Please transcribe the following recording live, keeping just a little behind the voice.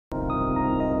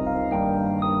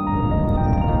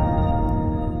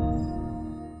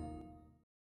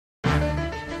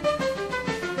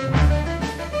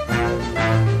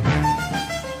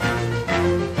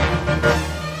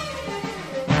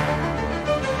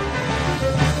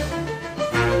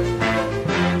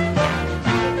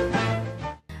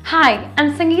Hi,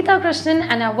 I'm Sangeeta Krishnan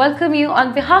and I welcome you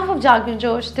on behalf of Jagran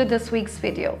Josh to this week's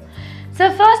video.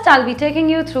 So first I'll be taking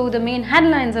you through the main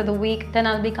headlines of the week, then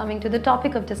I'll be coming to the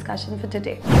topic of discussion for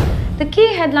today. The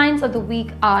key headlines of the week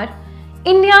are: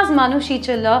 India's Manushi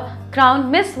Chilla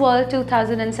crowned Miss World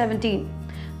 2017.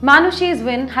 Manushi's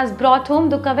win has brought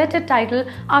home the coveted title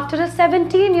after a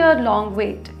 17-year-long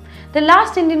wait. The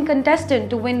last Indian contestant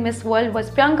to win Miss World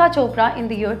was Priyanka Chopra in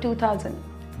the year 2000.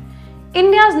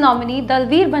 India's nominee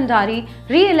Dalveer Bhandari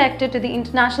re-elected to the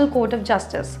International Court of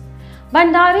Justice.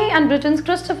 Bhandari and Britain's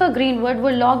Christopher Greenwood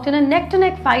were locked in a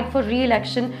neck-to-neck fight for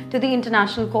re-election to the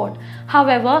International Court.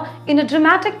 However, in a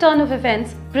dramatic turn of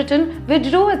events, Britain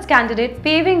withdrew its candidate,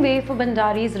 paving way for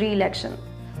Bhandari's re-election.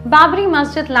 Babri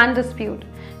Masjid land dispute.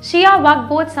 Shia Waqf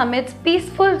Board submits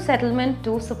peaceful settlement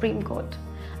to Supreme Court.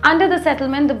 Under the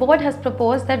settlement, the board has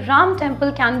proposed that Ram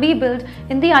temple can be built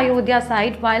in the Ayodhya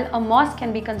site while a mosque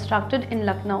can be constructed in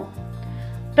Lucknow.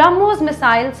 BrahMos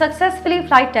missile successfully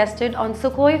flight tested on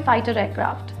Sukhoi fighter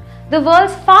aircraft. The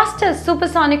world's fastest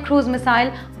supersonic cruise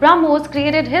missile, BrahMos,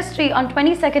 created history on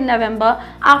 22nd November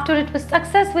after it was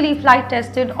successfully flight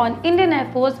tested on Indian Air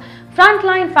Force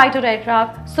frontline fighter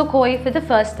aircraft Sukhoi for the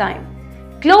first time.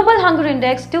 Global Hunger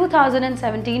Index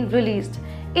 2017 released.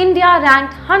 India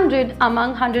ranked 100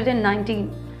 among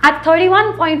 119. At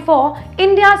 31.4,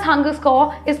 India's hunger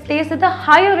score is placed at the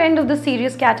higher end of the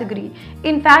serious category.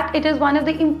 In fact, it is one of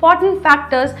the important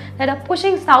factors that are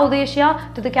pushing South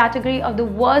Asia to the category of the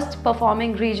worst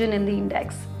performing region in the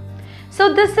index.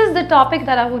 So this is the topic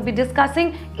that I will be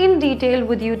discussing in detail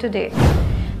with you today.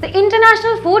 The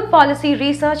International Food Policy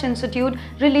Research Institute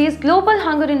released Global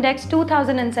Hunger Index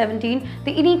 2017,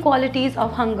 the inequalities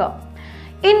of hunger.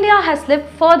 India has slipped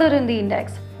further in the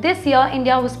index. This year,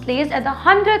 India was placed at the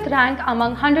 100th rank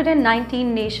among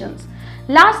 119 nations.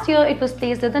 Last year, it was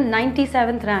placed at the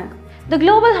 97th rank. The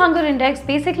Global Hunger Index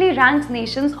basically ranks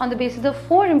nations on the basis of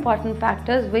four important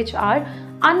factors, which are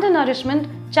undernourishment,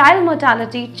 child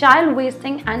mortality, child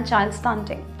wasting, and child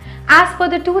stunting. As per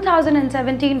the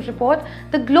 2017 report,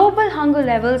 the global hunger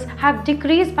levels have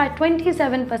decreased by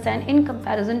 27% in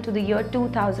comparison to the year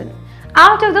 2000.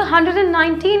 Out of the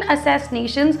 119 assessed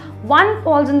nations, 1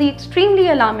 falls in the extremely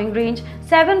alarming range,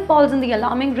 7 falls in the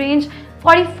alarming range,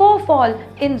 44 fall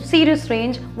in serious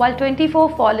range, while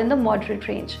 24 fall in the moderate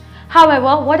range.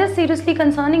 However, what is seriously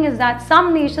concerning is that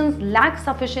some nations lack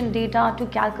sufficient data to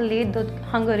calculate the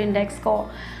hunger index score.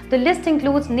 The list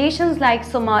includes nations like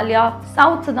Somalia,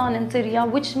 South Sudan and Syria,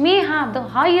 which may have the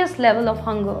highest level of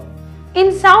hunger.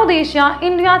 In South Asia,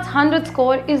 India's 100th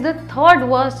score is the third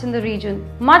worst in the region,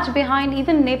 much behind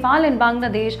even Nepal and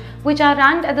Bangladesh, which are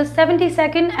ranked at the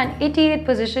 72nd and 88th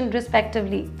position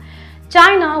respectively.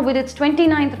 China, with its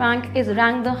 29th rank, is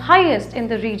ranked the highest in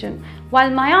the region, while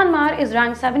Myanmar is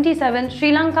ranked 77,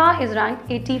 Sri Lanka is ranked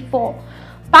 84.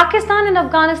 Pakistan and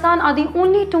Afghanistan are the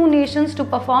only two nations to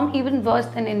perform even worse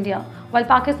than India. While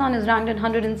Pakistan is ranked at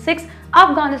 106,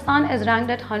 Afghanistan is ranked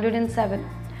at 107.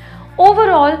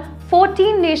 Overall,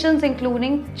 14 nations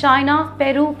including China,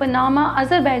 Peru, Panama,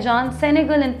 Azerbaijan,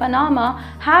 Senegal and Panama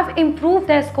have improved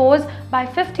their scores by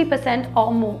 50%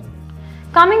 or more.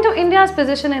 Coming to India's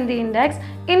position in the index,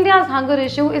 India's hunger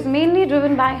issue is mainly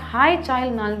driven by high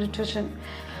child malnutrition.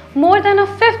 More than a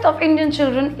fifth of Indian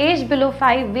children aged below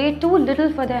 5 weigh too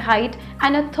little for their height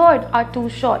and a third are too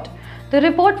short. The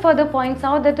report further points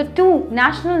out that the two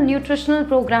national nutritional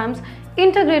programs,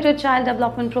 Integrated Child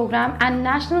Development Program and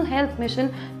National Health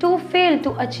Mission, too failed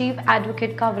to achieve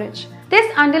adequate coverage. This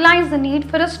underlines the need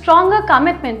for a stronger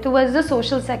commitment towards the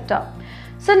social sector.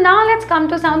 So now let's come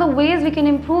to some of the ways we can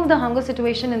improve the hunger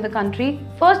situation in the country.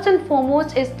 First and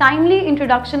foremost is timely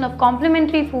introduction of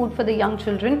complementary food for the young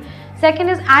children. Second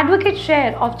is adequate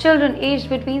share of children aged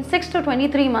between 6 to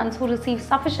 23 months who receive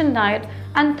sufficient diet.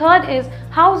 And third is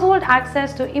household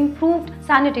access to improved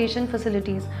sanitation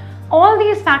facilities. All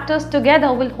these factors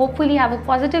together will hopefully have a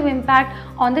positive impact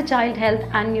on the child health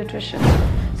and nutrition.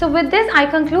 So with this, I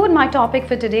conclude my topic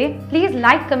for today. Please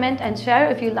like, comment and share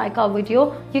if you like our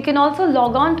video. You can also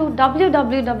log on to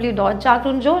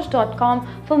www.jagranjosh.com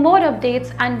for more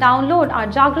updates and download our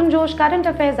Jagran Josh Current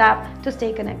Affairs app to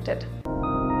stay connected.